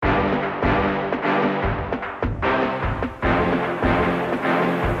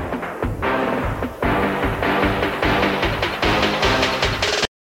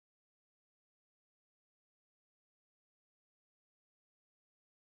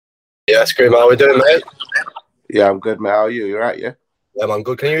Yeah, scream. How we doing, mate? Yeah, I'm good, mate. How are you? You right, yeah? Yeah, man,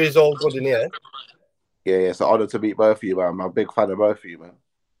 good. Can you hear us all good in here? Yeah, it's an honour to meet both of you, man. I'm a big fan of both of you, man.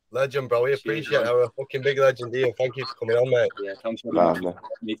 Legend, bro. We appreciate our fucking big legend here. Thank you for coming on, mate. Yeah, thanks for Nah,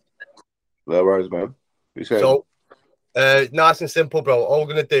 no worries, man. So, nice and simple, bro. All we're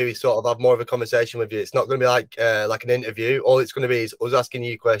gonna do is sort of have more of a conversation with you. It's not gonna be like an interview. All it's gonna be is us asking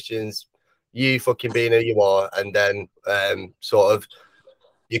you questions, you fucking being who you are, and then sort of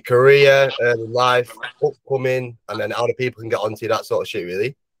your career, life, upcoming, and then how the people can get onto you, that sort of shit,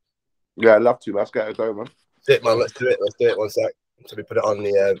 really. Yeah, I'd love to. Let's get it going, man. That's it, man. Let's do it. Let's do it. 1 sec. So we put it on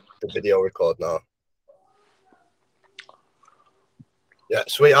the video record now. Yeah,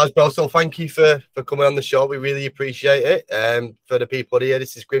 sweet as, bro. So thank you for coming on the show. We really appreciate it. For the people here,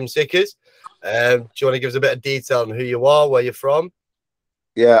 this is Grim Sickers. Do you want to give us a bit of detail on who you are, where you're from?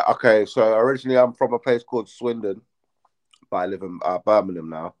 Yeah, okay. So originally I'm from a place called Swindon, but I live in Birmingham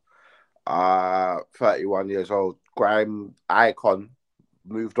now. 31 years old. Grime icon.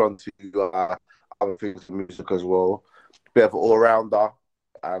 Moved on to other things in music as well. Bit of an all-rounder.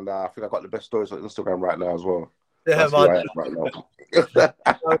 And I think I got the best stories on Instagram right now as well. Yeah, that's man. Right now.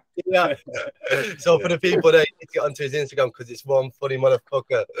 Yeah. So for the people that need to get onto his Instagram because it's one funny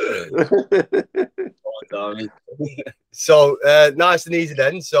motherfucker. So nice and easy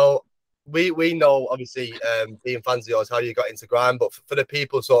then. So we know obviously being fans of yours how you got into grime, but for the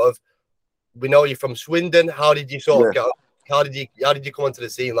people sort of we know you're from Swindon. How did you sort of get on, how did you come onto the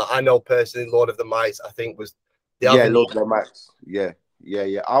scene? Like I know personally Lord of the Mice I think was the Lord of the Mice. Yeah.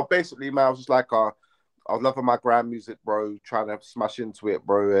 I basically man I was just like I was loving my grime music, bro, trying to smash into it,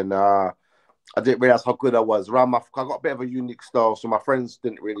 bro. And I didn't realize how good I was. I got a bit of a unique style, so my friends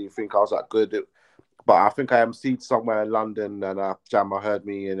didn't really think I was that good. But I think I emceed somewhere in London and Jammer heard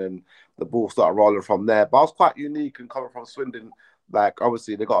me and then the ball started rolling from there. But I was quite unique and coming from Swindon. Like,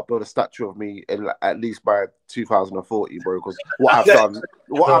 obviously, they got to build a statue of me in at least by 2040, bro, because what I've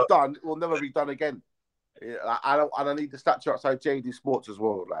done will never be done again. I don't need the statue outside JD Sports as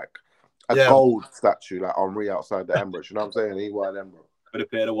well, like. A gold statue like Henri outside the Emirates, you know what I'm saying? He won Emirates. With a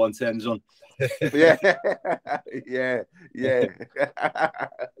pair of 110s on. yeah.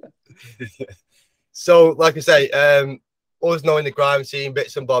 So, like I say, always knowing the grime scene,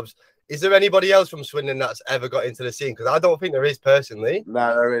 bits and bobs. Is there anybody else from Swindon that's ever got into the scene? Because I don't think there is personally.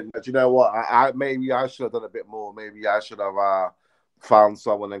 No, there isn't. But you know what? Maybe I should have done a bit more. Maybe I should have found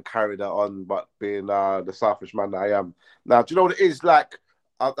someone and carried that on. But being the selfish man that I am, now, do you know what it is like?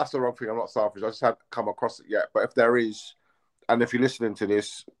 That's the wrong thing. I'm not selfish. I just haven't come across it yet. But if there is, and if you're listening to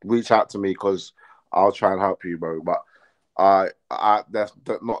this, reach out to me because I'll try and help you, bro. But there's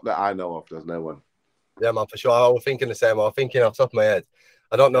not that I know of. There's no one. Yeah, man, for sure. I was thinking the same. I was thinking off the top of my head.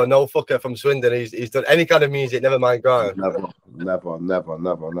 I don't know no fucker from Swindon. He's done any kind of music. Never mind grime.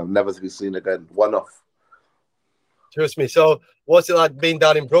 Never to be seen again. One off. Trust me. So, what's it like being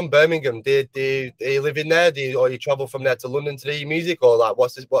down in Birmingham? Do you live in there? Or you travel from there to London to do your music, or like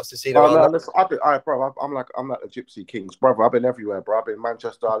what's the scene around? No, listen, I'm like the Gypsy Kings, brother. I've been everywhere, bro. I've been in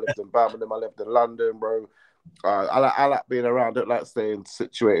Manchester. I lived in Birmingham. I lived in London, bro. I like being around. I don't like staying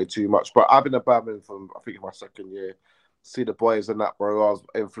situated too much. But I've been in Birmingham from I think my second year. See the boys and that, bro. I was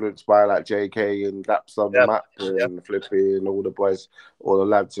influenced by like JK and Daps on Matt and Flippy and all the boys, all the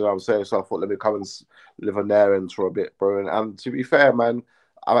lads. You know what I'm saying? So I thought, let me come and live on their ends for a bit, bro. And to be fair, man,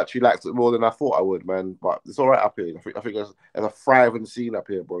 I've actually liked it more than I thought I would, man. But it's all right up here. I think there's a thriving scene up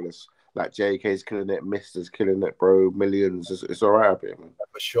here, bro. There's like JK's killing it, Mister's killing it, bro. Millions. It's all right up here, man.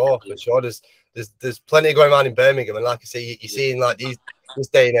 For sure. There's plenty going on in Birmingham, and like I say, you're seeing like this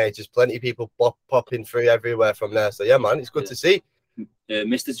day and age, there's plenty of people popping through everywhere from there. So yeah, man, it's good to see.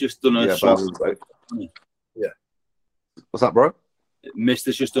 Mister's just done a song. Yeah. What's that, bro?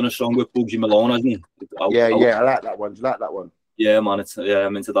 Mister's just done a song with Bugsy Malone, hasn't he? I like that one. Do you like that one? Yeah, man.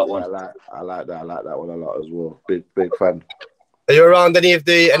 I'm into that one. I like that one a lot as well. Big fan. Are you around any of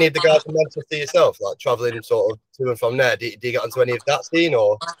the guys from Manchester yourself, like traveling sort of to and from there? Do you get onto any of that scene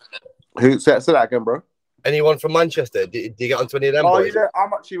or? Who say that again, bro? Anyone from Manchester? Do you get onto any of them? Boys? Yeah,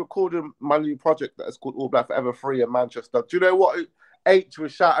 I'm actually recording my new project that is called All Black Forever 3 in Manchester. Do you know what? H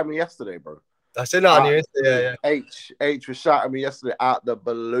was shouting me yesterday, bro. I seen that on your Insta, yeah. H was shouting me yesterday out the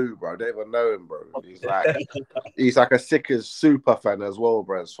blue, bro. I don't even know him, bro. He's like a Sickers super fan as well,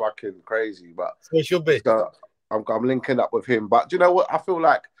 bro. It's fucking crazy, but so it should be. So I'm linking up with him, but do you know what? I feel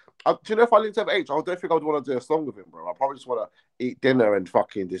like. Do you know if I linked up with H, I don't think I would want to do a song with him, bro. I probably just want to eat dinner and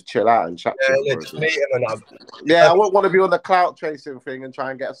fucking just chill out and chat to him. Just meet him and I wouldn't want to be on the clout chasing thing and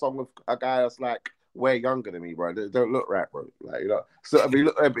try and get a song with a guy that's like way younger than me, bro. They don't look right, bro. Like, you know, so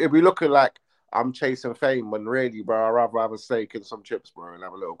it'd be looking like I'm chasing fame when really, bro, I'd rather have a steak and some chips, bro, and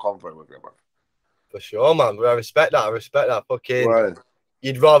have a little convo with it, bro. For sure, man. I respect that. I respect that. Fucking, Right.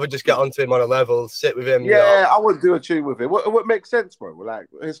 you'd rather just get onto him on a level, sit with him. Yeah, you know? I would do a tune with him. What makes sense, bro? Like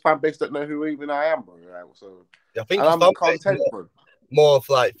his fan base don't know who even I am, bro. Like, so, I think and I'm fan base content, bro. more of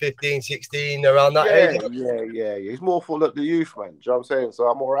like 15, 16, around that age. Yeah. He's more for the youth, man. Do you know what I'm saying? So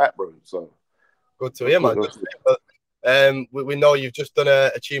I'm all right, bro. So good to hear, man. Good to hear. But, we know you've just done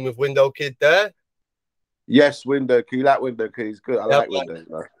a tune with Window Kid there. Yes, Window Kid. You like Window Kid? He's good. I like Window,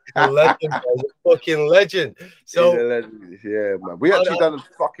 bro. He's a legend, bro. He's a fucking legend. So, he's a legend. Yeah, man. We actually done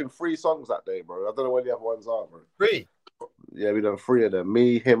fucking 3 songs that day, bro. I don't know when the other ones are, bro. 3? Yeah, we done 3 of them.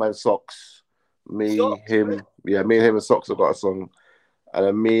 Me, him, and Socks. Socks? Him. Yeah, me and him and Socks have got a song. And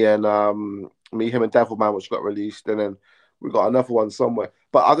then me, him, and Devilman, which got released. And then we got another one somewhere.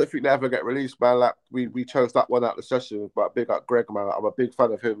 But I don't think they ever get released, man. Like, we chose that one out of the session. But big up Greg, man. I'm a big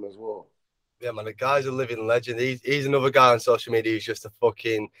fan of him as well. Yeah, man, the guy's a living legend. He's another guy on social media who's just a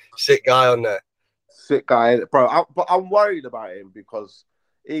fucking sick guy on there. Sick guy, bro. But I'm worried about him because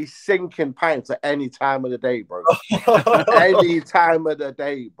he's sinking pints at any time of the day, bro. Any time of the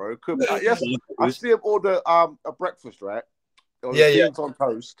day, bro. Yes, I see him order a breakfast, right? Beans on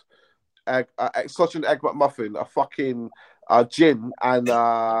toast, such an egg McMuffin, a fucking gin, and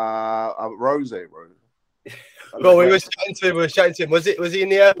a rosé, bro. Bro, we were chatting to him. Was he in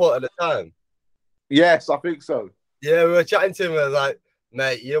the airport at the time? Yes, I think so. Yeah, we were chatting to him. I was like,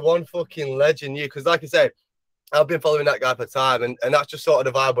 mate, you're one fucking legend, you. Because like I say, I've been following that guy for time, and that's just sort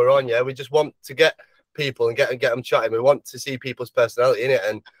of the vibe we're on, yeah? We just want to get people and get them chatting. We want to see people's personality in it.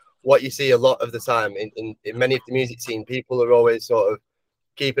 And what you see a lot of the time in many of the music scene, people are always sort of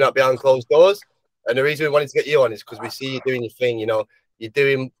keeping up behind closed doors. And the reason we wanted to get you on is because we see you doing your thing, you know. You're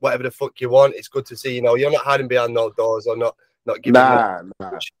doing whatever the fuck you want. It's good to see, you know, you're not hiding behind no doors or not giving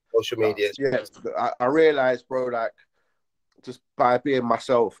social media. Yes, I realized, bro, like just by being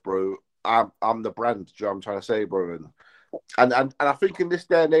myself, bro, I'm the brand. Do you know what I'm trying to say, bro? And I think in this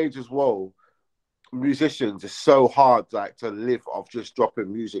day and age as well, musicians, it's so hard like to live off just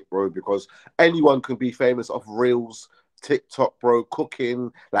dropping music, bro, because anyone can be famous off reels, TikTok, bro,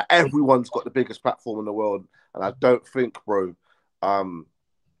 cooking. Like everyone's got the biggest platform in the world, and I don't think, bro,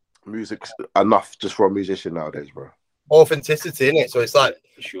 music's enough just for a musician nowadays, bro. Authenticity in it, so it's like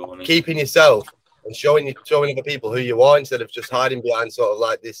keeping yourself and showing other people who you are instead of just hiding behind sort of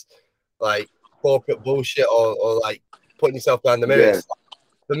like this like corporate bullshit or like putting yourself behind the mirror. Yeah.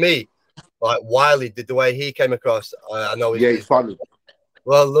 For me, like Wiley did the way he came across. I know he's funny.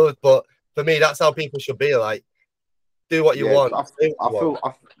 Well loved, but for me, that's how people should be. Like, do what you want. I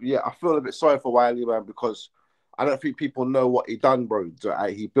feel a bit sorry for Wiley, man, because I don't think people know what he done, bro.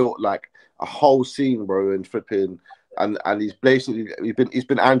 He built like a whole scene, bro, and flipping. And he's basically he's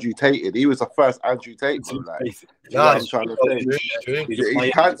been Andrew Tated. He was the first Andrew Tate, bro. Like, I'm trying to say.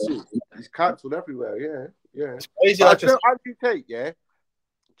 He's cancelled. He's cancelled everywhere. Yeah. It's crazy. Andrew Tate, yeah.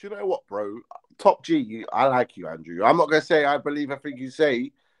 Do you know what, bro? Top G, I like you, Andrew. I'm not gonna say I believe everything you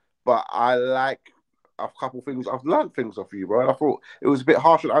say, but I like a couple things. I've learned things off you, bro. And I thought it was a bit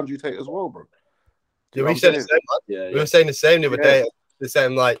harsh on Andrew Tate as well, bro. Yeah, we said the same, man. We were saying the same the other day. The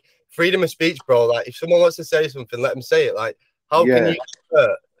same, like, freedom of speech, bro. Like, if someone wants to say something, let them say it. Like, how can you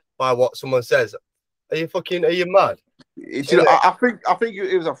hurt by what someone says? Are you mad? I think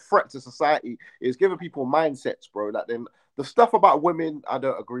it was a threat to society. It's giving people mindsets, bro. Like, then the stuff about women, I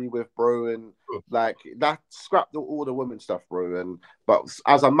don't agree with, bro. And like that, scrap all the women stuff, bro. But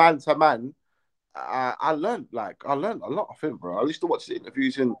as a man to man, I learned a lot of him, bro. I used to watch the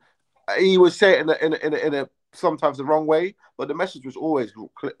interviews, and he would say it in a sometimes the wrong way, but the message was always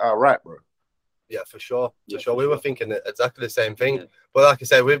right, bro. Yeah, for sure. We were thinking exactly the same thing. Yeah. But like I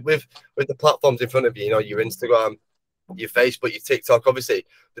say, with the platforms in front of you, you know, your Instagram, your Facebook, your TikTok, obviously,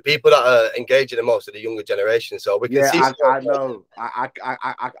 the people that are engaging the most are the younger generation. So we can see. I know. I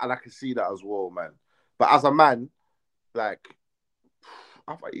can see that as well, man. But as a man, like,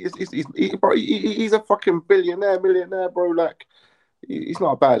 he's a fucking millionaire, bro. Like, he's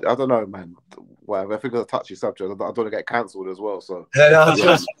not bad. I don't know, man. Whatever. I think it's a touchy subject. I don't want to get cancelled as well. So no,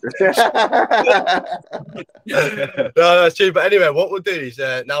 that's true. But anyway, what we'll do is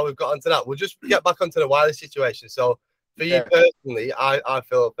now we've got onto that, we'll just get back onto the Wiley situation. So for you personally, I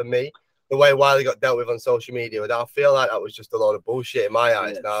feel for me, the way Wiley got dealt with on social media, I feel like that was just a lot of bullshit in my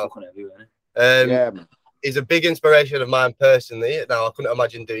eyes. Now, he's a big inspiration of mine personally. Now, I couldn't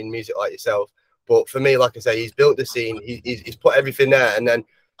imagine doing music like yourself. But for me, like I say, he's built the scene. He's put everything there, and then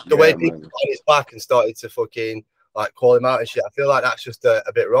the way people got on his back and started to fucking like call him out and shit, I feel like that's just a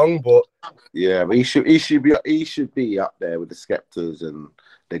bit wrong. But yeah, but he should be up there with the Skeptors and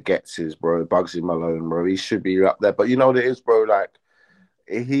the Getses, bro, Bugsy Malone, bro. He should be up there. But you know what it is, bro? Like,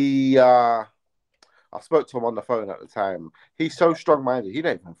 I spoke to him on the phone at the time. He's so strong-minded. He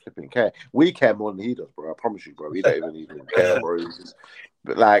don't even flipping care. We care more than he does, bro. I promise you, bro. He don't even care, bro.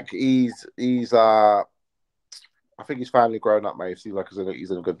 But like, he's I think he's finally grown up, mate. It seems like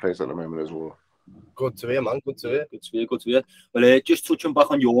he's in a good place at the moment as well. Good to hear, man. Good to hear. Good to hear. Good to hear. Well, just touching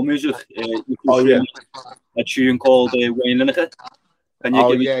back on your music, Oh yeah, a tune called Wayne Lineker. Can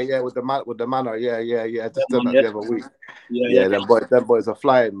you give yeah, with the manner, yeah. Just done that the other week. Yeah, them boys are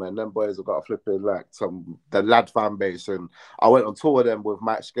flying, man. Them boys have got a flipping like the lad fan base, and I went on tour with them with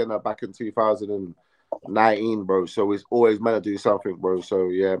Mike Skinner back in 2019, bro. So it's always meant to do something, bro. So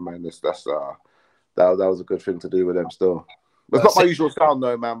yeah, man, that was a good thing to do with them. Still, it's not my usual sound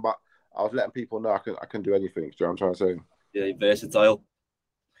though, man. But I was letting people know I can do anything. Do you know what I'm trying to say? Yeah, you're versatile.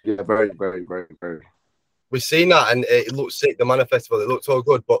 Yeah, very, very, very, very. We've seen that, and it looked sick. The Manor Festival, it looked all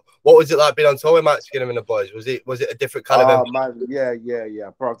good. But what was it like being on tour with Matt Skinner and the boys? Was it a different kind of? Man, yeah.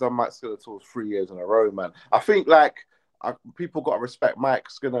 Bro, I've done Mike Skinner tours 3 years in a row, man. I think like people got to respect Mike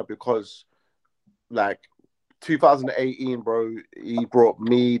Skinner because, like, 2018, bro, he brought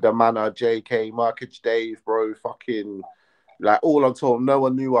me, the Manor, JK, Markage Dave, bro, fucking like all on tour. No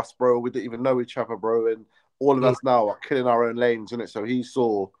one knew us, bro. We didn't even know each other, bro, and all of us now are killing our own lanes, innit? So he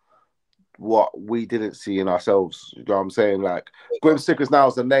saw what we didn't see in ourselves. You know what I'm saying? Like, Grim Stickers now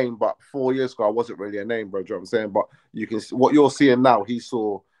is a name, but 4 years ago I wasn't really a name, bro. Do you know what I'm saying? But you can see what you're seeing now, he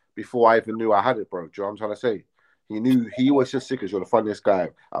saw before I even knew I had it, bro. Do you know what I'm trying to say? He was just sick as you're the funniest guy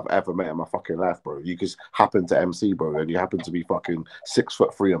I've ever met in my fucking life, bro. You just happen to MC, bro, and you happen to be fucking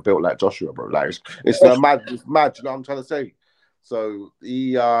 6'3" and built like Joshua, bro. Like it's mad, you know what I'm trying to say? So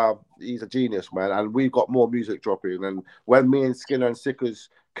he's a genius, man, and we've got more music dropping. And when me and Skinner and Sickers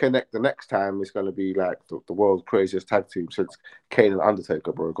connect the next time, it's going to be like the world's craziest tag team since Kane and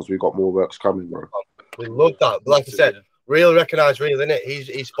Undertaker, bro, because we've got more works coming, bro. We love that. Like I said, real recognise real, innit?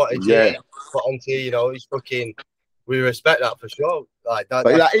 He's spotted yeah. Spot on to, you know, he's fucking, we respect that for sure. Like that.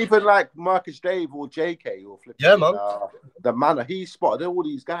 But like, even like Marcus Dave or JK or flipping, yeah, man. The Manor, he spotted all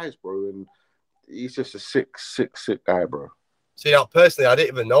these guys, bro, and he's just a sick guy, bro. See, now personally, I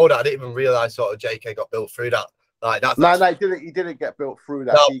didn't even know that. I didn't even realise sort of JK got built through that. Like that's no, he didn't get built through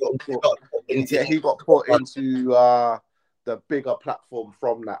that. No, he got put into the bigger platform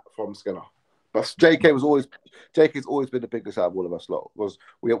from Skinner. But JK's always been the biggest out of all of us lot. Because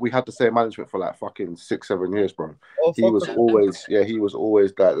we had the same management for like fucking 6-7 years, bro. He was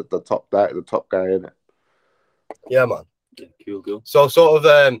always like the top guy in it. Yeah, man. Yeah, cool. So sort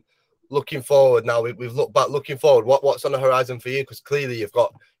of looking forward now, we've looked back. Looking forward, what's on the horizon for you? Because clearly you've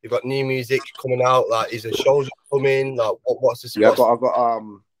got new music coming out. Like, is there shows coming? Like, what's the? Yeah,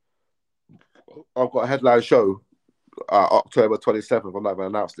 I've got a headline show, October 27th. I've not even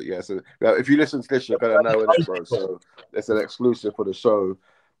announced it yet. So if you listen to this, you're gonna know it, bro. So it's an exclusive for the show.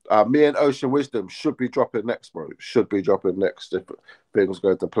 Me and Ocean Wisdom should be dropping next, bro. Should be dropping next if things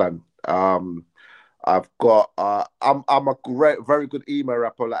go to plan. I've got I'm a very good emo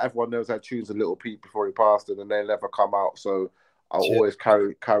rapper. Like, everyone knows I choose a Little Pete before he passed, and they never come out. So I always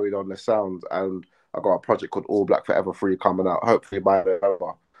carried on the sound, and I got a project called All Black Forever 3 coming out. Hopefully by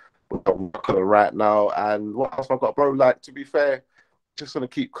November. I'm working on right now. And what else I've got, bro? Like, to be fair, just gonna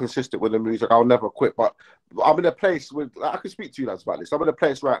keep consistent with the music. I'll never quit. But I'm in a place I can speak to you lads about this. I'm in a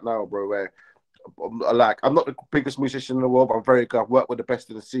place right now, bro, where like, I'm not the biggest musician in the world, but I'm very good. I've worked with the best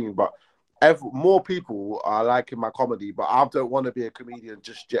in the scene, but more people are liking my comedy, but I don't want to be a comedian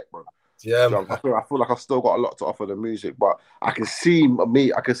just yet, bro. Yeah, so I feel like I've still got a lot to offer the music, but I can see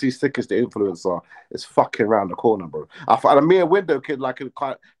Stickers, the influencer, is fucking around the corner, bro. And me and Window Kid, like,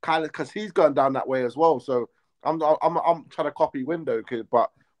 kind of, because he's going down that way as well. So I'm trying to copy Window Kid, but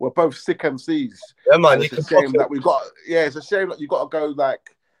we're both sick MCs. Yeah, man. It's a shame that it's a shame that you got to go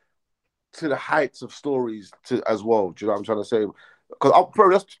like to the heights of stories as well. Do you know what I'm trying to say? Because, bro,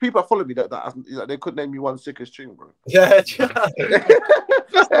 there's people that follow me that they couldn't name me one Sickest tune, bro. Yeah,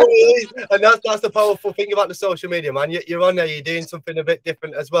 and that's the powerful thing about the social media, man. You're on there, you're doing something a bit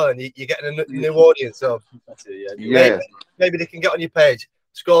different as well, and you're getting a new audience. So maybe they can get on your page,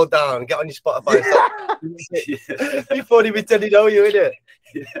 scroll down, get on your Spotify. Before they pretend they know you, innit?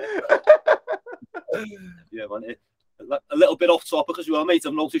 Yeah, man. A little bit off topic as well, mate.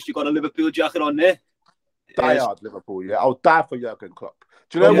 I've noticed you got a Liverpool jacket on there. Die-hard Liverpool, yeah. I'll die for Jurgen Klopp.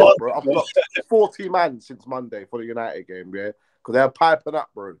 Do you know what, bro? I've got 40 man since Monday for the United game, yeah? Because they're piping up,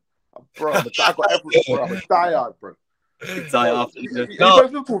 bro. Bro, I got everything, bro. I'm a die-hard, bro. Die-hard. You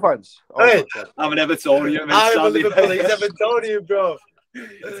both Liverpool fans? Hey, I'm an Evertonian. I'm a Liverpool. He's Evertonian, bro.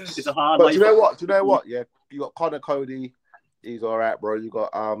 It's a hard life. But do you know what? Yeah, you got Connor Cody, He's all right, bro. You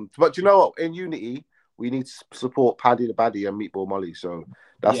got but you know what? In Unity, we need to support Paddy the Baddy and Meatball Molly. So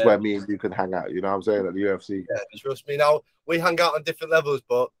that's where me and you can hang out. You know what I'm saying, at the UFC. Yeah, trust me. Now we hang out on different levels,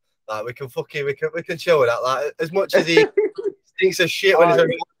 but like we can chill with that. Like as much as he thinks of shit when he's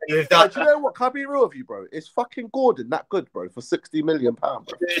with that. Do you know what? Can I be real with you, bro? Is fucking Gordon that good, bro? For £60 million, bro.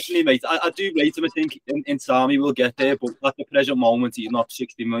 Personally, mate, I do rate him. I think in time he will get there, but at the present moment, he's not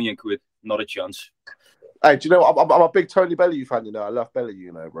 60 million quid. Not a chance. Hey, do you know, I'm a big Tony Bellew fan, you know. I love Bellew,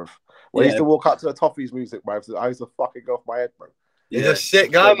 you know, bro. When he used to walk up to the Toffees music, bro, I used to fucking go off my head, bro. He's a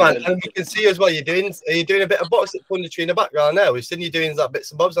sick guy, man. And you can see as well, are you doing a bit of boxing punditry in the background there? We've seen you doing like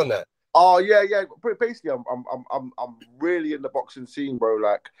bits and bobs on there. Oh yeah. Basically, I'm really in the boxing scene, bro.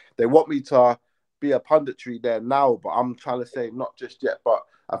 Like they want me to be a punditry there now, but I'm trying to say not just yet. But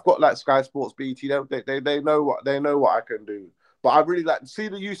I've got like Sky Sports, BT. They know what I can do. But I really like see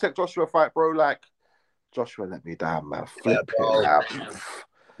the Usyk Joshua fight, bro. Like Joshua let me down, man. Flip it out.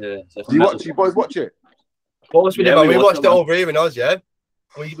 Yeah. Do you boys watch it? Of course we did, man. We watched it man. over here in Oz, yeah.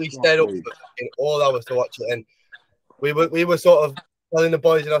 We stayed up for all hours to watch it, and we were sort of telling the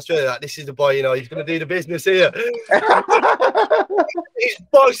boys in Australia that this is the boy, you know, he's going to do the business here. He's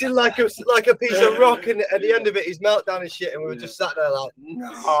boxing like a piece of rock, and at the end of it, he's meltdown and shit, and we were just sat there like,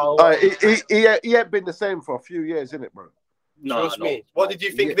 no. He ain't been the same for a few years, isn't it, bro? No, Trust me. What did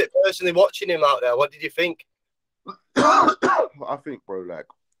you think of it personally watching him out there? What did you think? I think, bro, like,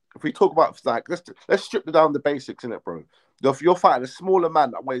 if we talk about, like, let's strip down the basics, innit, bro? If you're fighting a smaller man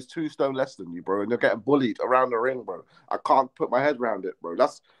that weighs 2 stone less than you, bro, and you're getting bullied around the ring, bro, I can't put my head around it, bro.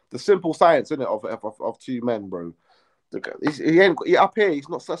 That's the simple science, innit, of two men, bro. He up here, he's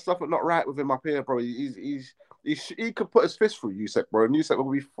not stuff not right with him up here, bro. He could put his fist through Usyk, bro, and Usyk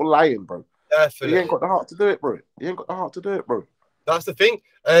will be flying, bro. Definitely. He ain't got the heart to do it, bro. That's the thing,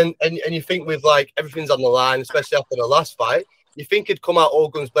 and you think with like everything's on the line, especially after the last fight, you think he'd come out all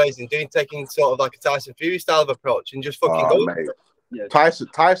guns blazing, taking sort of like a Tyson Fury style of approach and just fucking go. Mate. Yeah.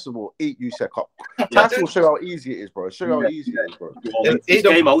 Tyson will eat Usyk up. Tyson will show how easy it is, bro. Show how easy it is, bro. He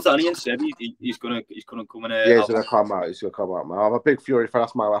came out and he said he's gonna come in. Yeah, he's gonna come out. He's gonna come out, man. I'm a big Fury fan.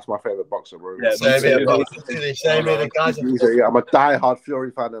 That's my favorite boxer, bro. Yeah, same here, bro. Same here, guys. I'm a diehard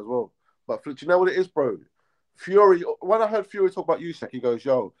Fury fan as well. But do you know what it is, bro? Fury. When I heard Fury talk about Usyk, he goes,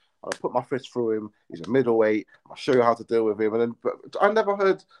 "Yo, I'll put my fist through him. He's a middleweight. I'll show you how to deal with him." And then, but I never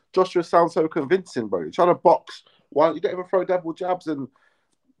heard Joshua sound so convincing, bro. You're trying to box. Why you don't even throw double jabs? And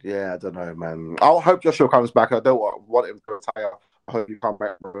yeah, I don't know, man. I hope Joshua comes back. I don't want him to retire. I hope you come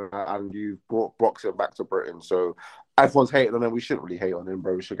back, bro, and you brought boxing back to Britain. So everyone's hating on him. We shouldn't really hate on him,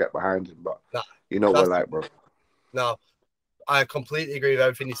 bro. We should get behind him. But you know what we're like, bro. No, I completely agree with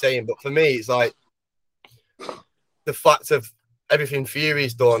everything you're saying. But for me, it's like the fact of everything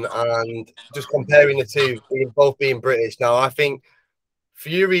Fury's done and just comparing the two, both being British. Now, I think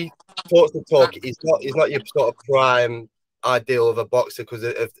Fury talks the talk. He's not your sort of prime ideal of a boxer because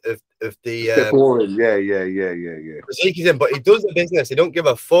of the boring. Yeah. physique he's in, but he does the business. He don't give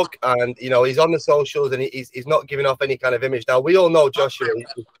a fuck, and you know he's on the socials and he's not giving off any kind of image. Now we all know Joshua.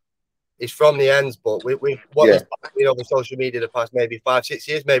 He's from the ends, but he's been over social media the past maybe 5-6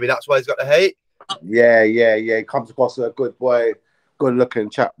 years. Maybe that's why he's got the hate. Yeah. He comes across as a good boy, good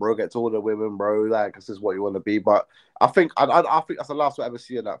looking chap, bro. Gets all the women, bro. Like this is what you want to be. But I think that's the last we're ever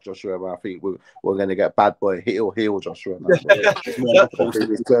seeing that Joshua. Man. I think we're gonna get bad boy heel Joshua. Man,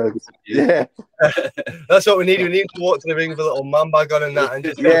 yeah, that's what we need. We need to walk to the ring with a little man bag on and that, and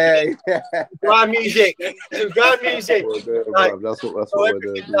just grand music. Grand music. That's what we're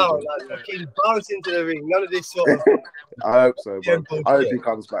doing. Like fucking bounce into the ring. None of this sort of. I hope so, bro. I hope he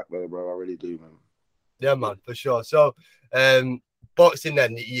comes back though, bro. I really do, man. Yeah, man, for sure. So, boxing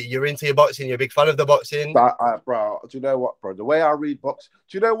then, you're into your boxing, you're a big fan of the boxing. Bro, do you know what, bro? The way I read box,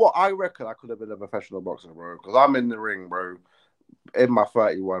 do you know what? I reckon I could have been a professional boxer, bro, because I'm in the ring, bro, in my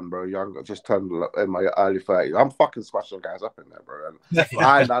 31, bro. Young, just turned in my early 30s. I'm fucking smashing guys up in there, bro.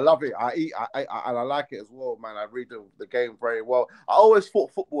 And I love it. I eat, and I like it as well, man. I read the game very well. I always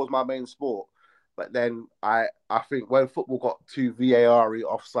thought football was my main sport. But then I think when football got too VAR-y,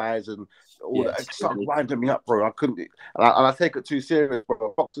 offsides and all that, it started winding me up, bro. I couldn't, and I take it too serious,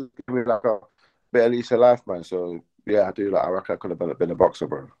 bro. Boxers give me like a bit of lease of life, man. So yeah, I do. Like I reckon I could have been a boxer,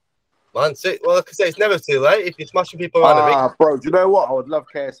 bro. Man, well, like I say, it's never too late if you're smashing people around the ring. Bro, do you know what? I would love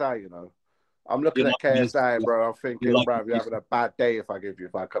KSI. You know, I'm looking at KSI, bro. I'm thinking, bro, you're having a bad day if you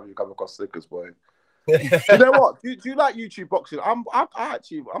come across Slickers, boy. You know what? Do you like YouTube boxing? I'm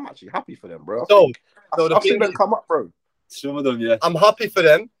actually happy for them, bro. I've seen them come up, bro. Some of them, yeah. I'm happy for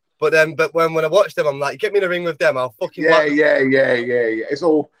them, But when I watch them, I'm like, get me in a ring with them. I'll fucking yeah.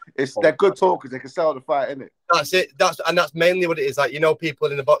 They're good talkers. They can sell the fight, innit? That's it. That's mainly what it is. Like, you know, people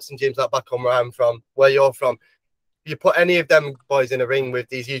in the boxing gyms, like back home where I'm from, where you're from. You put any of them boys in a ring with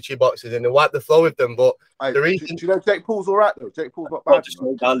these YouTube boxers and they wipe the floor with them. But the reason, do you know Jake Paul's all right though? Jake Paul's not bad.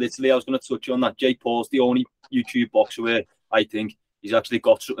 Literally, I was going to touch on that. Jake Paul's the only YouTube boxer where I think he's actually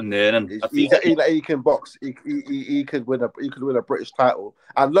got something there, and he can box. He could win a British title.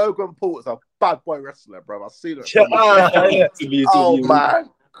 And Logan Paul is a bad boy wrestler, bro. I've seen it. Oh my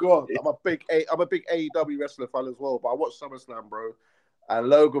god, I'm a big AEW wrestler fan as well. But I watched SummerSlam, bro. And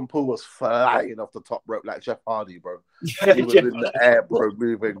Logan Paul was flying off the top rope like Jeff Hardy, bro. He was in the air, bro,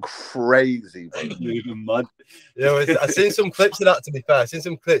 moving crazy, bro. Moving mad. Yeah, I've seen some clips of that, to be fair. I've seen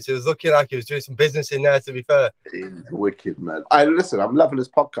some clips. It was looking like he was doing some business in there, to be fair. He's wicked, man. Listen, I'm loving this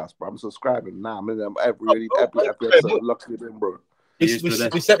podcast, bro. I'm subscribing now. I'm in every episode. Lucky in, bro. We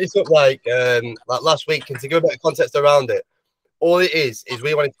set this up like last week, and to give a bit of context around it, all it is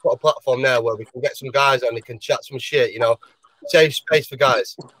we wanted to put a platform there where we can get some guys on and can chat some shit, you know. Safe space for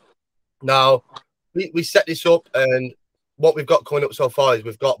guys. Now we set this up, and what we've got coming up so far is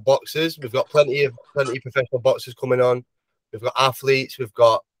we've got boxers, we've got plenty of professional boxers coming on, we've got athletes, we've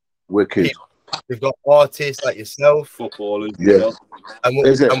got wicked, we've got artists like yourself, footballers, and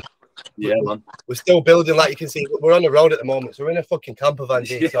we're still building. Like you can see, we're on the road at the moment, so we're in a fucking camper van.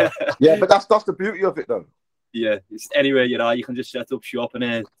 So. Yeah, but that's the beauty of it, though. Yeah, it's anywhere you are, you can just set up shop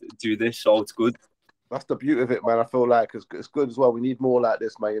and do this, so it's good. That's the beauty of it, man. I feel like it's good as well. We need more like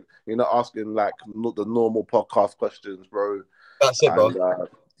this, man. You're not asking like the normal podcast questions, bro. That's it, bro.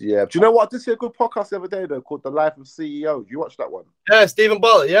 Yeah. Do you know what? I did see a good podcast the other day, though, called The Life of CEO. You watched that one? Yeah, Stephen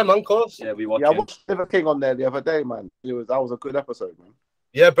Bartlett. Yeah, man, of course. Yeah, we watched. Yeah, I watched Liver King on there the other day, man. That was a good episode, man.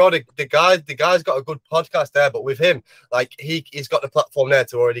 Yeah, bro. The guy's got a good podcast there, but with him, like he's got the platform there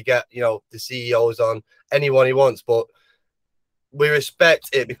to already get, you know, the CEOs on, anyone he wants, but. We respect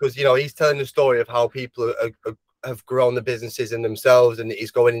it because, you know, he's telling the story of how people have grown the businesses in themselves, and he's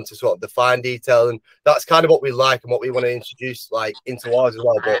going into sort of the fine detail, and that's kind of what we like and what we want to introduce like into ours as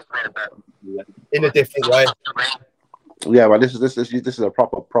well, but in a different way. Yeah, man, this is a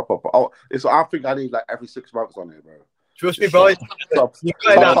proper. I think I need like every 6 months on here, bro. Trust me, bro. I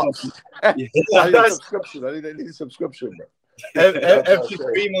need a subscription. I need a subscription, bro. Every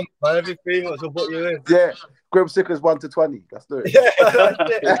 3 months, man. Every 3 months, we'll put you in. Yeah. Grim Sickers 1 to 20. Let's do it. Yeah,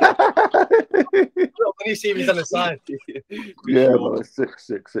 when you see me on the side. Yeah, man,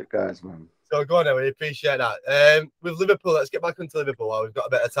 sick guys, man. So go on, then. We appreciate that. With Liverpool, let's get back into Liverpool while we've got a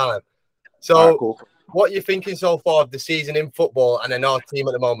bit of time. So, right, cool. What are you thinking so far of the season in football and in our team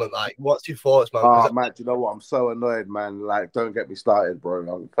at the moment? Like, what's your thoughts, man? Oh, man, do you know what? I'm so annoyed, man. Like, don't get me started,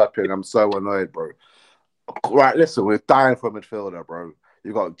 bro. I'm so annoyed, bro. Right, listen, we're dying for a midfielder, bro.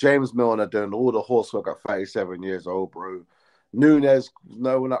 You got James Milner doing all the horsework at 37 years old, bro. Nunes,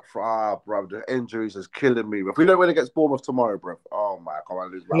 no one up for bro. The injuries is killing me. If we don't win against Bournemouth tomorrow, bro, oh my God, I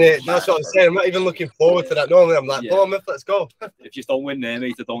lose my mind. That's what I'm saying. I'm not even looking forward to that. Normally, I'm like, Bournemouth, let's go. If you don't win there,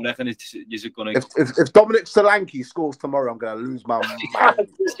 mate, I don't reckon you're going to. If Dominic Solanke scores tomorrow, I'm going to lose my mind.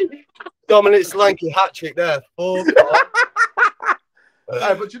 Dominic Solanke hat trick there.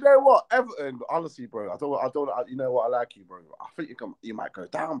 Hey, but you know what, Everton? Honestly, bro, I don't. You know what? I like you, bro. I think you might go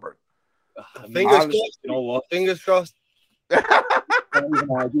down, bro. Fingers crossed. You know what? Fingers crossed.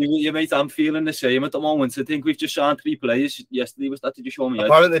 You mate, I'm feeling the same at the moment. I think we've just signed 3 players yesterday. Was that? Did you show me?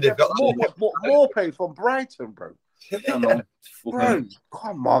 Apparently, they've got more pay from Brighton, bro. I know. Bro,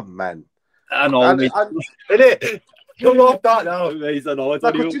 come on, man. I know. Come off that now, mate. I know.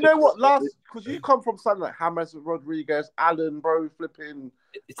 Because you know what? Because you come from something like James Rodriguez, Allen, bro, flipping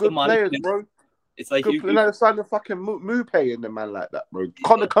good players, bro. It's like you sign the fucking Mupay in the man like that, bro.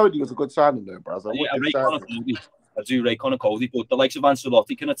 Connor Cody was a good signing, though, bro. I do rate Connor Cody, but the likes of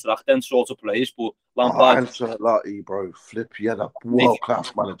Ancelotti can attract them sort of players. But Lampard, Ancelotti, bro, flip, yeah, that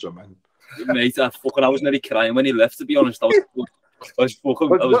world-class manager, man. Mate, I was nearly crying when he left. To be honest, I didn't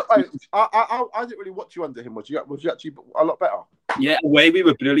really watch you under him. Was you actually a lot better? Yeah, away we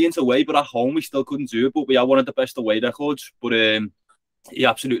were brilliant away, but at home we still couldn't do it. But we had one of the best away records. But he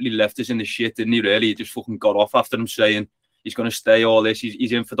absolutely left us in the shit, didn't he? Really, he just fucking got off after him saying he's going to stay all this.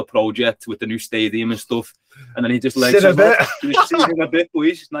 He's in for the project with the new stadium and stuff. And then he just legs a bit. He's seeing a bit,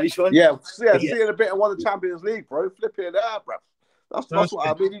 boys. Nice one. Yeah, seeing a bit and won the Champions League, bro. Flipping out, bro. That's what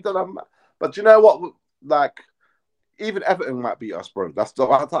I mean. He done. But you know what? Like, even Everton might beat us, bro. That's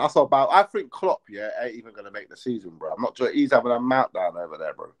all about. I think Klopp, ain't even going to make the season, bro. I'm not sure he's having a meltdown over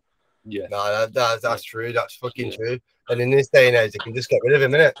there, bro. Yeah, no, that's true. That's fucking true. And in this day and age, they can just get rid of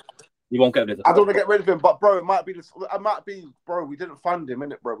him, innit? You won't get rid of I don't want to get rid of him, but bro, it might be, bro. We didn't fund him,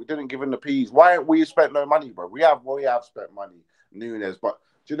 innit, bro? We didn't give him the peas. Why ain't we spent no money, bro? We have spent money, Nunes. But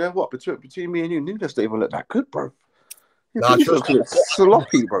do you know what? Between me and you, Nunes don't even look that good, bro. He's looking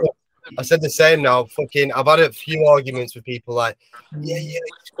sloppy, bro. I said the same now. Fucking, I've had a few arguments with people like, yeah, he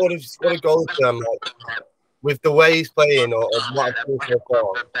scored a goal. I'm like, with the way he's playing or what I've seen so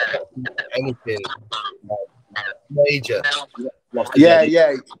far, anything major.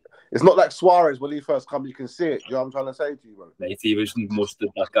 Yeah. It's not like Suarez when he first come, you can see it. You know what I'm trying to say to you, bro? Mate, he was mustard.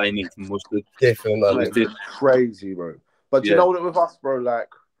 That guy needs mustard. Different, man. It's crazy, bro. But you know what, with us, bro, like,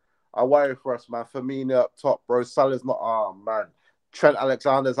 I worry for us, man. Firmino up top, bro. Salah's not, man. Trent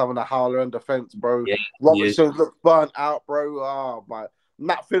Alexander's having a howler in defense, bro. Yeah, Robertson looks burnt out, bro. Oh, my.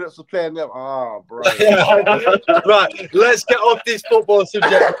 Matt Phillips was playing them. Oh, bro. Right, let's get off this football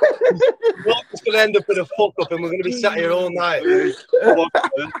subject. It's going to end up in a fuck up, and we're going to be sat here all night.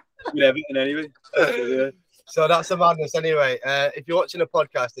 With everything anyway. So that's the madness anyway. If you're watching a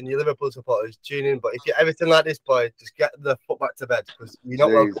podcast and you're Liverpool supporters, tune in. But if you're everything like this boy, just get the foot back to bed because you're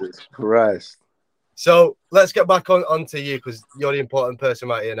not welcome. Jesus Christ. So let's get back onto you because you're the important person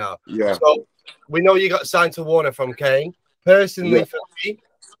right here now. Yeah. So we know you got signed to Warner from Kane. Personally, for me,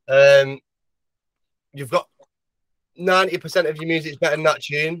 you've got 90% of your music's better than that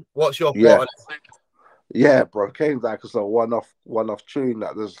tune. What's your thought on it? Yeah, bro. Kane's like a one-off tune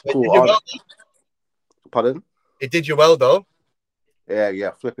that there's cool. Pardon? It did you well though.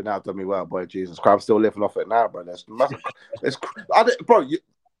 Yeah, flipping out done me well, boy. Jesus Christ, I'm still living off it now, bro.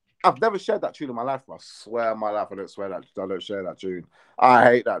 I've never shared that tune in my life, bro. I swear on my life, I don't share that tune. I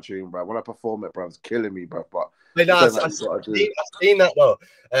hate that tune, bro. When I perform it, bro, it's killing me, bro. But I've seen that though,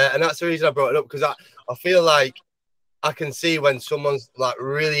 and that's the reason I brought it up because I feel like I can see when someone's like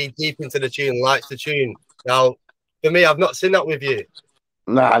really deep into the tune, likes the tune. Now, for me, I've not seen that with you.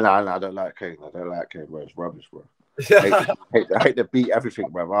 Nah, I don't like Kane. Bro. It's rubbish, bro. I hate the beat, everything,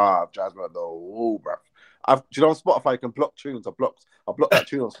 bro. Drives me like the wall, bro. Do you know on Spotify you can block tunes? I blocked that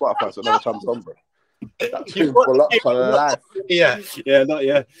tune on Spotify so it never comes on, bro. That tune's blocked for life. Yeah, not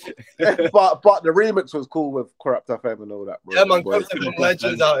yet. but the remix was cool with Corrupt FM and all that, bro. Yeah, man, Corrupt FM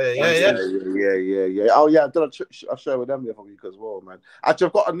legends out here. Yeah. Oh yeah, I did a show with them the other week as well, man. Actually,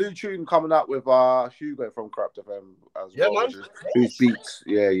 I've got a new tune coming out with Hugo from Corrupt FM as well. Man. Who's beats?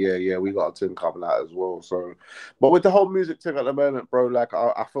 Yeah. We got a tune coming out as well. So, but with the whole music thing at the moment, bro, like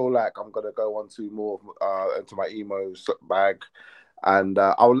I feel like I'm gonna go on to more into my emo bag. And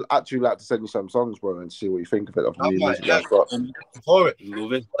I would actually like to send you some songs, bro, and see what you think of it. Of the new music I've got. For it.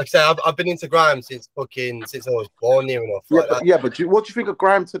 Love it. Like I say, I've been into grime since I was born near enough. But what do you think of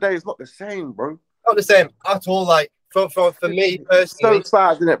grime today? It's not the same, bro. Not the same at all. Like for me personally, it's so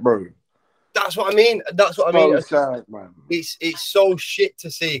sad, isn't it, bro? That's what I mean. So sad, man. It's so shit to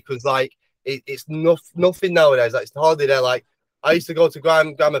see because like it's nothing nowadays. Like it's hardly there. Like I used to go to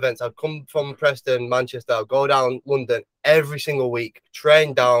grime events. I'd come from Preston, Manchester. I'd go down London every single week,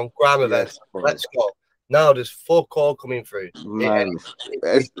 train down grime events. Let's go. Now there's fuck all coming through. Man,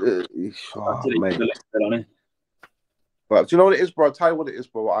 But do you know what it is, bro? I'll tell you what it is,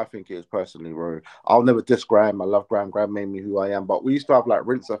 bro. What I think it is personally, bro. I'll never diss Graham. I love Graham. Graham made me who I am. But we used to have like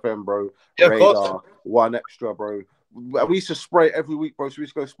Rinse FM, bro. Yeah, Radar, One Extra, bro. We used to spray it every week, bro. So we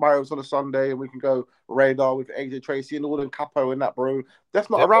used to go Spirals on a Sunday and we can go Radar with AJ Tracy and all them Capo and that, bro. That's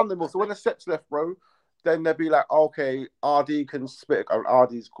not around them all. So when the set's left, bro, then they'll be like, okay, RD can spit.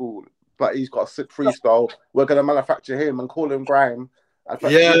 RD's cool, but he's got a sick freestyle. We're going to manufacture him and call him Graham.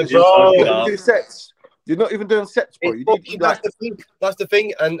 Yeah, bro. You do sets. You're not even doing sets, bro. That's the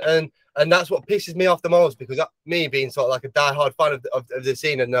thing. And that's what pisses me off the most because me being sort of like a diehard fan of the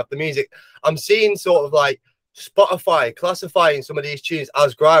scene and of the music, I'm seeing sort of like Spotify classifying some of these tunes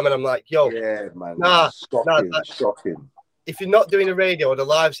as grime, and I'm like, yo, yeah, man, shocking. If you're not doing a radio or the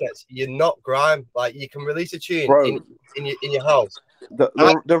live sets, you're not grime. Like you can release a tune in your house. The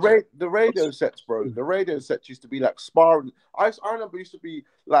radio sets, bro. The radio sets used to be like sparring. I remember used to be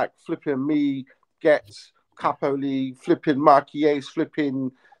like flipping me, Gets, Capo Lee, flipping Marky Ace,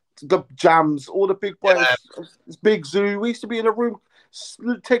 flipping the Jams, all the big boys, Big Zoo. We used to be in a room,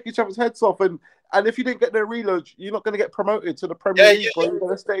 take each other's heads off, and if you didn't get their reload, you're not going to get promoted to the Premier League, bro. You're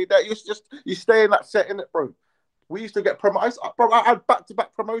going to stay there. You stay in that set, innit, bro? We used to get promoted. I had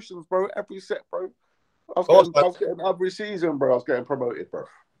back-to-back promotions, bro, every set, bro. I was getting every season, bro. I was getting promoted, bro.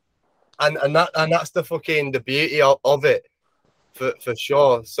 And that's the beauty of it, for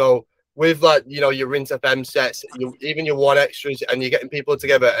sure. So with like your Rinse FM sets, even your One Extras, and you're getting people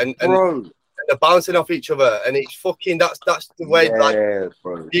together, and they're bouncing off each other, and it's fucking that's the way like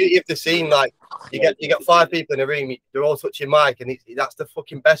bro. beauty of the scene. Like you get 5 people in a room, they're all touching mic, and that's the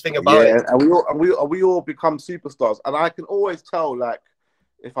fucking best thing about it. And we all become superstars, and I can always tell like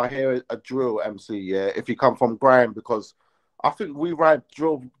if I hear a drill MC, if you come from grime, because I think we write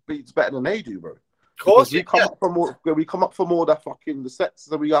drill beats better than they do, bro. Of course, we come up for more. We come up for more the fucking the sets,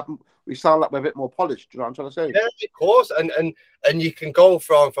 so we sound like we're a bit more polished. Do you know what I'm trying to say? Yeah, of course, and you can go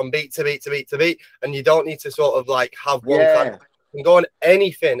from beat to beat to beat to beat, and you don't need to sort of like have one kind. You can go on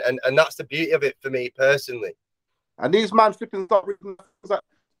anything, and that's the beauty of it for me personally. And these man flipping start reading like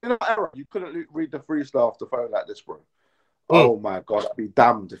in that era, you couldn't read the freestyle off the phone like this, bro. Oh my god, I'd be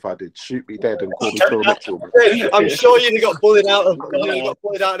damned if I did. Shoot me dead and call me Phil Mitchell, bro. I'm sure you'd have got bullied out of them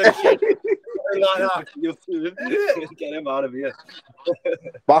shit. Like that. Get him out of here.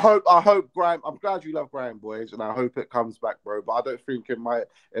 But I hope grime. I'm glad you love grime, boys, and I hope it comes back, bro. But I don't think in my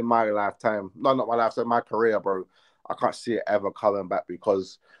lifetime, no, not my lifetime, my career, bro. I can't see it ever coming back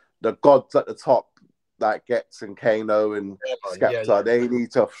because the gods at the top, like Getz and Kano and Skepta, they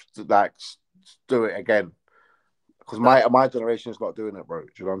need to like do it again. Because my generation is not doing it, bro. Do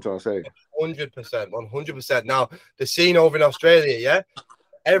you know what I'm trying to say? 100%, 100%. Now the scene over in Australia,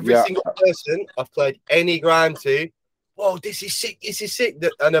 every single person I've played any grime to, oh, this is sick,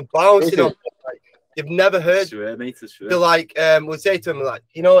 and they're bouncing on. Like, they've never heard. Sure, mate, sure. They're like, we'll say to them like,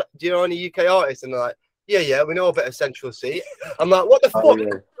 do you know any UK artists? And they're like, yeah, we know a bit of Central C. I'm like, what the fuck?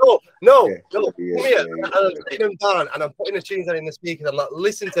 No, come here. And I'm putting them down, and I'm putting the tunes on in the speakers. I'm like,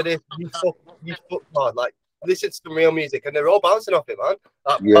 listen to this, you fuck hard, like. Listen to some real music, and they're all bouncing off it, man.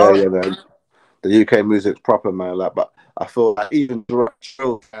 Like, man. The UK music's proper, man. Like, but I feel like even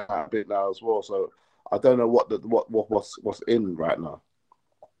drill a bit now as well. So I don't know what's in right now.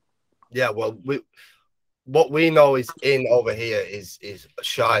 Yeah, well, what we know is in over here is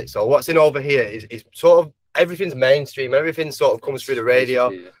shy. So what's in over here is sort of everything's mainstream. Everything sort of comes through the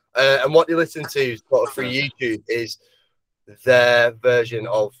radio, and what you listen to sort of through YouTube is their version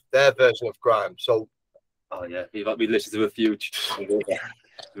of grime. So. Oh yeah, we listened to a few.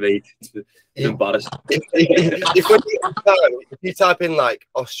 Mate, it's embarrassing. If you type in like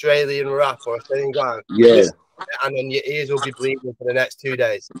Australian rap or Australian grime, and then your ears will be bleeding for the next 2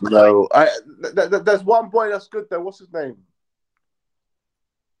 days. No, there's one boy that's good though. What's his name?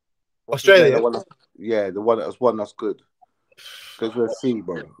 Australia. The one that's good. Because we're C,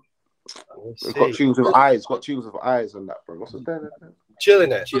 bro. We've got tunes with eyes. And that, bro. What's his name?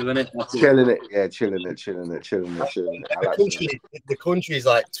 Chilling it. Yeah, chilling it. The country is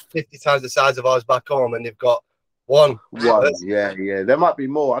like 50 times the size of ours back home, and they've got one. Yeah. There might be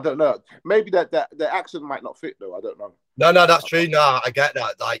more. I don't know. Maybe that the accent might not fit though. I don't know. No, that's true. No, I get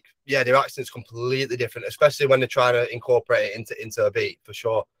that. Like, yeah, their accent's completely different, especially when they're trying to incorporate it into a beat for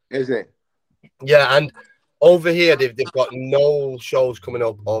sure. Is it? Yeah, and over here they've got no shows coming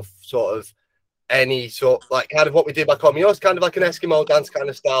up of sort of any sort, like kind of what we do back home. You know, it's kind of like an Eskimo dance kind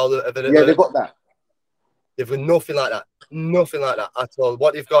of style. They've got that. They've got nothing like that at all.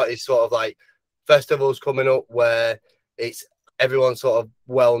 What they've got is sort of like festivals coming up where it's everyone sort of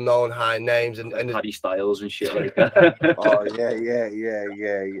well-known high names and Paddy Styles and shit like that. Oh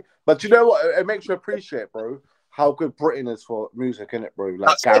yeah. But you know what? It makes you appreciate, bro, how good Britain is for music, innit, bro?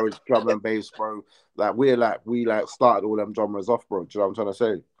 Like garage, drum and bass, bro. Like we started all them genres off, bro. Do you know what I'm trying to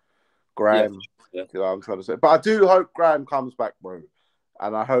say? Grime. Yeah. You know what I'm trying to say? But I do hope grime comes back, bro.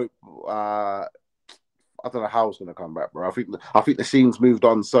 And I hope I don't know how it's gonna come back, bro. I think the scene's moved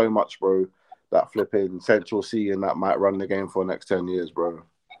on so much, bro, that flipping Central C and that might run the game for the next 10 years, bro.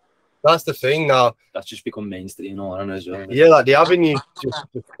 That's the thing now. That's just become mainstream all around as well. Yeah, like the avenue just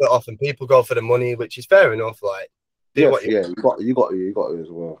split off, and people go for the money, which is fair enough. Like, you got it as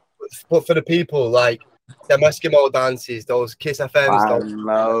well. But for the people, like them Eskimo dances, those Kiss FMs. I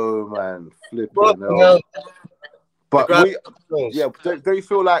know, man. Flipping hell. But don't you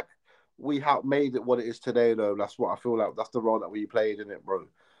feel like we have made it what it is today, though? That's what I feel like. That's the role that we played in it, bro.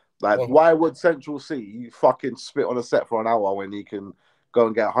 Like, why would Central C fucking spit on a set for an hour when he can go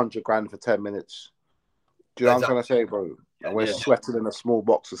and get 100 grand for 10 minutes? Do you know what I'm trying to say, bro? And we're sweating in a small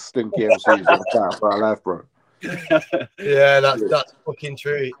box of stinky MCs in the car for our life, bro. Yeah, that's fucking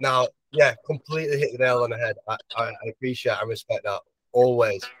true. Now, yeah, completely hit the nail on the head. I appreciate and respect that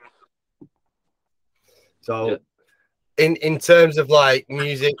always. So, in terms of like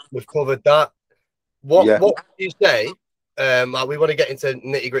music, we've covered that. What would you say? Like we want to get into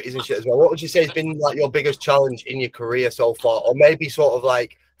nitty gritties and shit as well. What would you say has been like your biggest challenge in your career so far, or maybe sort of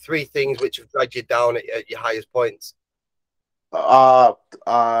like 3 things which have dragged you down at your highest points? That's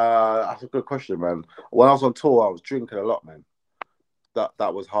a good question, man. When I was on tour, I was drinking a lot, man.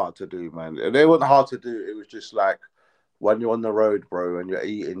 that was hard to do, man. It wasn't hard to do. It was just like when you're on the road, bro, and you're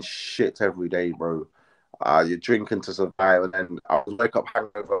eating shit every day, bro. You're drinking to survive, and then I would wake up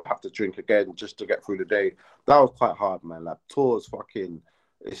hangover, have to drink again just to get through the day. That was quite hard, man. Like tours,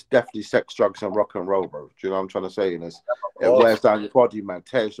 it's definitely sex, drugs, and rock and roll, bro. Do you know what I'm trying to say? And it wears down your body, man.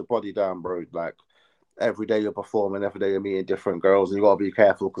 Tears your body down, bro. Like every day you're performing, every day you're meeting different girls, and you gotta be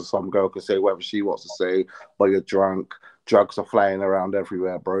careful because some girl can say whatever she wants to say, but you're drunk. Drugs are flying around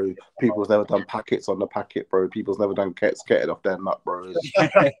everywhere, bro. People's never done packets on the packet, bro. People's never done getting off their nut, bro.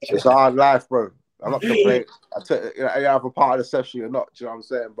 It's a hard life, bro. I'm not complaining. I have a part of the session or not. Do you know what I'm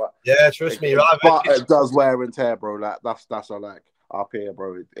saying? But yeah, trust me, right? But it does wear and tear, bro. Like that's like up here,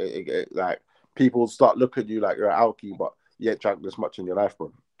 bro. Like people start looking at you like you're an alky, but you ain't drank this much in your life, bro.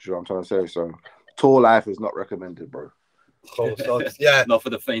 Do you know what I'm trying to say? So tour life is not recommended, bro. Cool, so, yeah, not for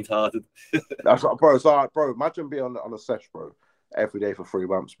the faint-hearted. That's what, bro. So, bro, imagine being on a sesh, bro, every day for 3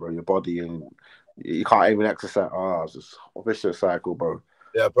 months, bro. Your body and you can't even exercise. Oh, it's just a vicious cycle, bro.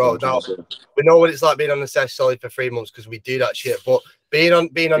 Yeah, bro. Now we know what it's like being on the sesh solid for 3 months because we do that shit. But being on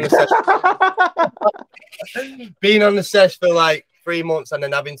the sesh, being on the sesh for like 3 months and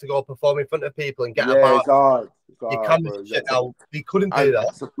then having to go perform in front of people and get about, it's hard. You can't do shit now. We couldn't do that.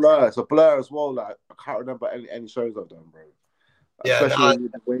 It's a blur. It's a blur as well. Like I can't remember any shows I've done, bro. Yeah, especially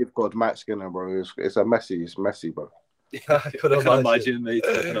with the Wave God Matt Skinner, bro. It's messy, bro. Yeah, I could imagine, mate.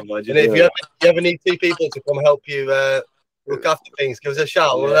 I can imagine. And if you ever need 2 people to come help you look after things, give us a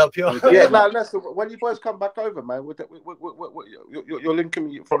shout. We'll help you. Yeah, no, listen. When you boys come back over, man, you're linking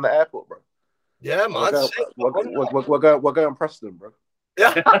me from the airport, bro. Yeah, man. We're going Preston, bro.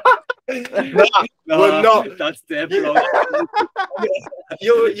 Yeah. No, we're not. That's dead, bro.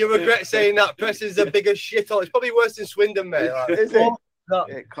 You regret saying that. Preston's the biggest shithole. It's probably worse than Swindon, mate. Like, is it? No.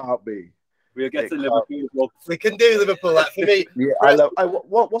 It can't be. We'll get to Liverpool. We can do Liverpool. Like for me, yeah, I love.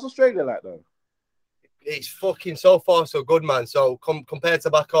 What's Australia like though? It's fucking so far so good, man. So compared to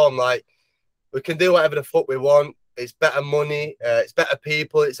back home, like we can do whatever the fuck we want. It's better money. It's better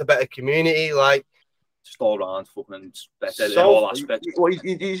people. It's a better community. Like. Just all around fucking better in all aspects. Well,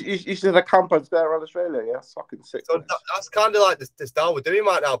 you see the campers there around Australia, yeah? It's fucking sick. So that's kind of like the style we're doing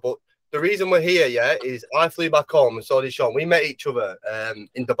right now. But the reason we're here, yeah, is I flew back home and so did Sean. We met each other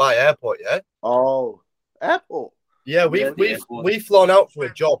in Dubai airport, yeah? Oh, airport? Yeah, we've flown out for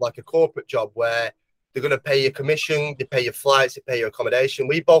a job, like a corporate job, where they're going to pay your commission, they pay your flights, they pay your accommodation.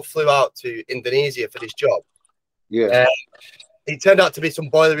 We both flew out to Indonesia for this job. Yeah. It turned out to be some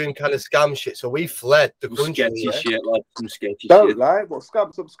boiler room kind of scam shit, so we fled the country. Sketchy shit, like some sketchy Don't shit. lie, what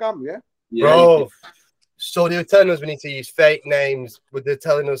scam? Some scam, yeah? Bro, so they were telling us we need to use fake names, but they're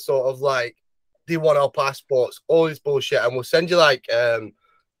telling us sort of like they want our passports, all this bullshit, and we'll send you like the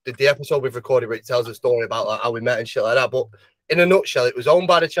episode we've recorded where it tells a story about like how we met and shit like that. But in a nutshell, it was owned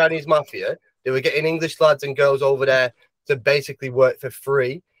by the Chinese mafia. They were getting English lads and girls over there to basically work for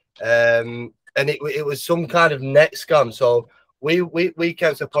free, and it was some kind of net scam. So we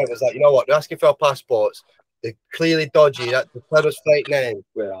came to the point, was like, you know what, they're asking for our passports. They're clearly dodgy. They tell us fake name.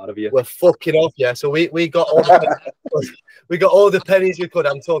 We're out of here. We're fucking off, yeah. So we got all the pennies we could.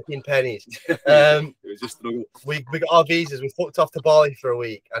 I'm talking pennies. It was just struggle. We got our visas. We fucked off to Bali for a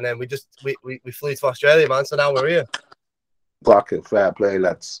week, and then we flew to Australia, man. So now we're here. Fucking fair play,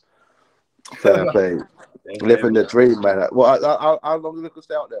 lads. Fair play. Living the dream, man. Well, how long do you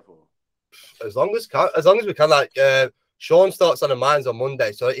stay out there for? As long as we can. Like Sean starts on the mines on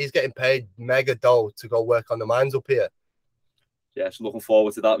Monday, so he's getting paid mega dough to go work on the mines up here. Yeah, so looking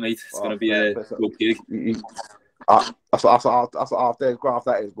forward to that, mate. It's going to be a good gig. That's a half day's graft,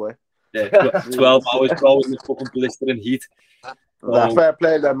 that is, boy. Yeah, 12 hours, bro, in the fucking blistering heat. Fair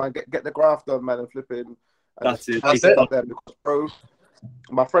play, then, man. Get the graft done, man, and flipping. That's it. Out there because, bro,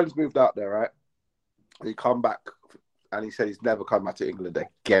 my friend's moved out there, right? He come back, and he said he's never come back to England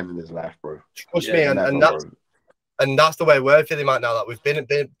again in his life, bro. Trust me, and that's the way we're feeling right now. That we've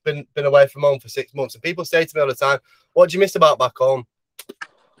been away from home for 6 months, and people say to me all the time, "What do you miss about back home?"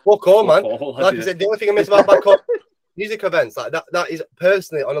 Fuck home, man. Like I said, the only thing I miss about back home, music events like that. That is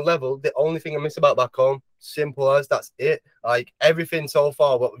personally on a level the only thing I miss about back home. Simple as that's it. Like everything so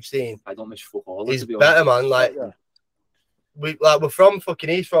far, what we've seen, I don't miss fuck all. Is better, man. Like. We're from fucking.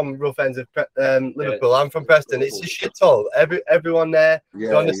 He's from rough ends of Liverpool. I'm from Preston. It's a shithole. Everyone there.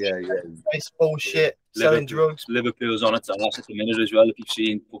 Yeah. Bullshit. Selling drugs. Liverpool's on its ass at the minute as well. If you've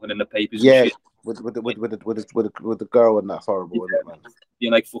seen fucking in the papers. Yeah, with the girl and that's horrible, isn't it, man? The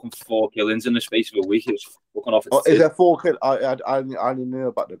seen like fucking 4 killings in the space of a week. It was fucking off its Is tits. there 4 kids? I only knew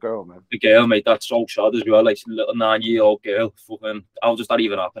about the girl, man. The girl, mate, that's so sad as well. Like some little 9-year-old girl. Fucking, how does that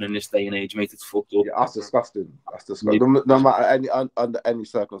even happen in this day and age, mate? It's fucked up. Yeah, that's disgusting. That's disgusting. No matter under any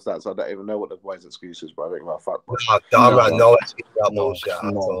circumstance, I don't even know what the boy's excuse is, bro. I think about fuck, bro. Damn right, no excuse for that bullshit.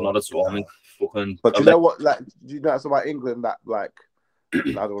 Not at all. I mean, fucking. But you know what? Like, do you know that's about England? That like,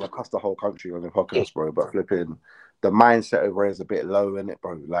 I don't want to cuss the whole country on the podcast, bro. But flipping, the mindset over here is a bit low, in it,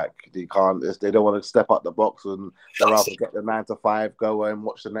 bro. Like they don't want to step up the box, and they'd rather get the 9 to 5, go home,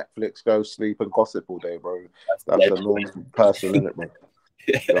 watch the Netflix, go sleep, and gossip all day, bro. That's a normal person, isn't it, bro?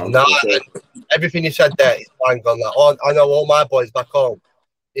 No, everything you said there is bang on that. I know all my boys back home.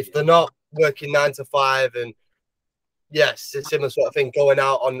 If they're not working 9 to 5, and yes, it's a similar sort of thing, going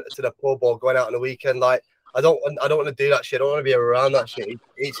out on to the pub or going out on the weekend, like. I don't want to do that shit. I don't want to be around that shit.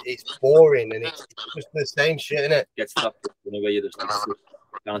 It's boring and it's just the same shit, isn't it? Gets to that in a way you just like,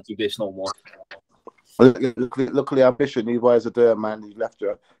 can't do this no more. Luckily, ambition. You boys are doing, man. You left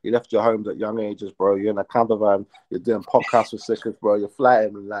your homes at young ages, bro. You're in a camper van. You're doing podcasts with sickers, bro. You're flying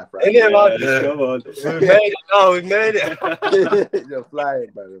in life, right? Yeah, man. Come on. We made it. Oh, we made it. You're flying,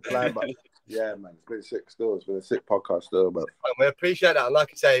 man. You're flying, man. Yeah, man. It's been sick still. It's been a sick podcast still, man. We appreciate that. And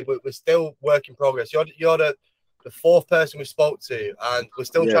like I say, we're still work in progress. You're the 4th person we spoke to, and we're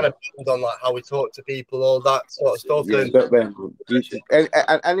still trying to build on like how we talk to people, all that sort of stuff. Yeah,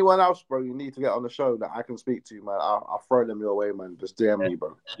 and anyone else, bro, you need to get on the show that I can speak to, man. I'll throw them your way, man. Just DM me,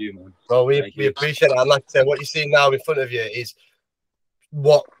 bro. You, man. Well, we appreciate that. And like I say, what you see now in front of you is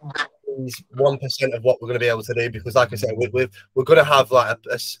what is 1% of what we're going to be able to do, because like I said, we're going to have like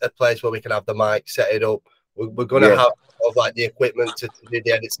a place where we can have the mic, set it up. We're going to have like the equipment to do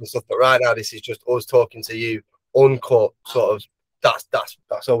the edits and stuff. But right now, this is just us talking to you, uncut, sort of.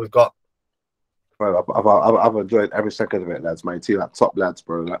 That's all we've got. Bro, I've enjoyed every second of it, lads. My team, like top lads,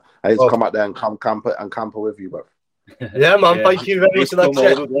 bro. Like, I just come out there and camper with you, bro. Yeah, man. Thank you very much.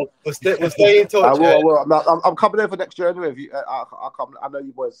 We'll stay in touch. I will. I'm coming over next year anyway. If you, I'll come. I know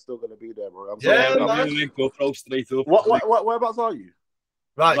you boys are still going to be there, bro. Go throw straight up. Whereabouts are you?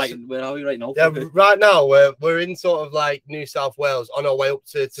 Right. Where are we right now? Yeah, right now we're in sort of like New South Wales on our way up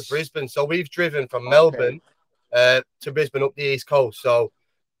to Brisbane. So we've driven from Melbourne to Brisbane up the East Coast. So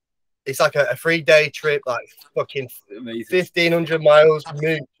it's like a 3-day trip, like fucking 1,500 miles.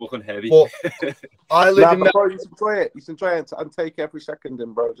 Fucking heavy. But I live in Melbourne. Bro, you should enjoy it. You should enjoy it and take every second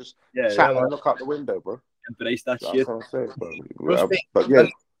in, bro. Just chat and look out the window, bro. Embrace that shit. That's what I'm saying, bro. But yeah.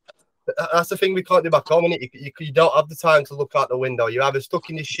 That's the thing we can't do back home, innit? You don't have the time to look out the window. You're either stuck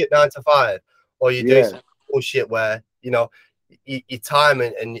in this shit 9 to 5, or you do some bullshit where, you know, your time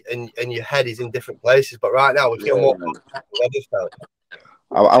and your head is in different places. But right now, we feel more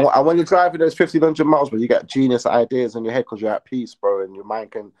and when you're driving those 1,500 miles, bro, you get genius ideas in your head because you're at peace, bro, and your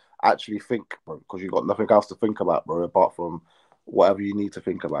mind can actually think, bro, because you've got nothing else to think about, bro, apart from whatever you need to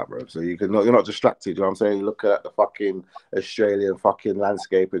think about, bro. So you're not distracted. You know what I'm saying? You look at the fucking Australian fucking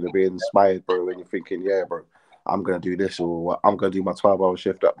landscape and you're being inspired, bro, and you're thinking, yeah, bro, I'm gonna do this, or I'm gonna do my 12-hour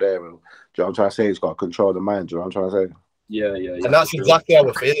shift up there. And, do you know what I'm trying to say? He's got to control the mind. Do you know what I'm trying to say? Yeah. And that's exactly how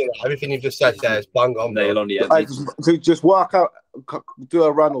we're feeling. Everything you've just said there is bang on. Nail on the head. Just work out, do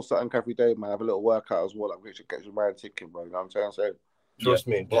a run or something every day, man. Have a little workout as well. Like, get your mind ticking, bro. You know what I'm trying to say? Trust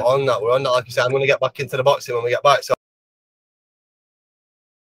me. But on that, we're on that. Like I said, I'm going to get back into the boxing when we get back. So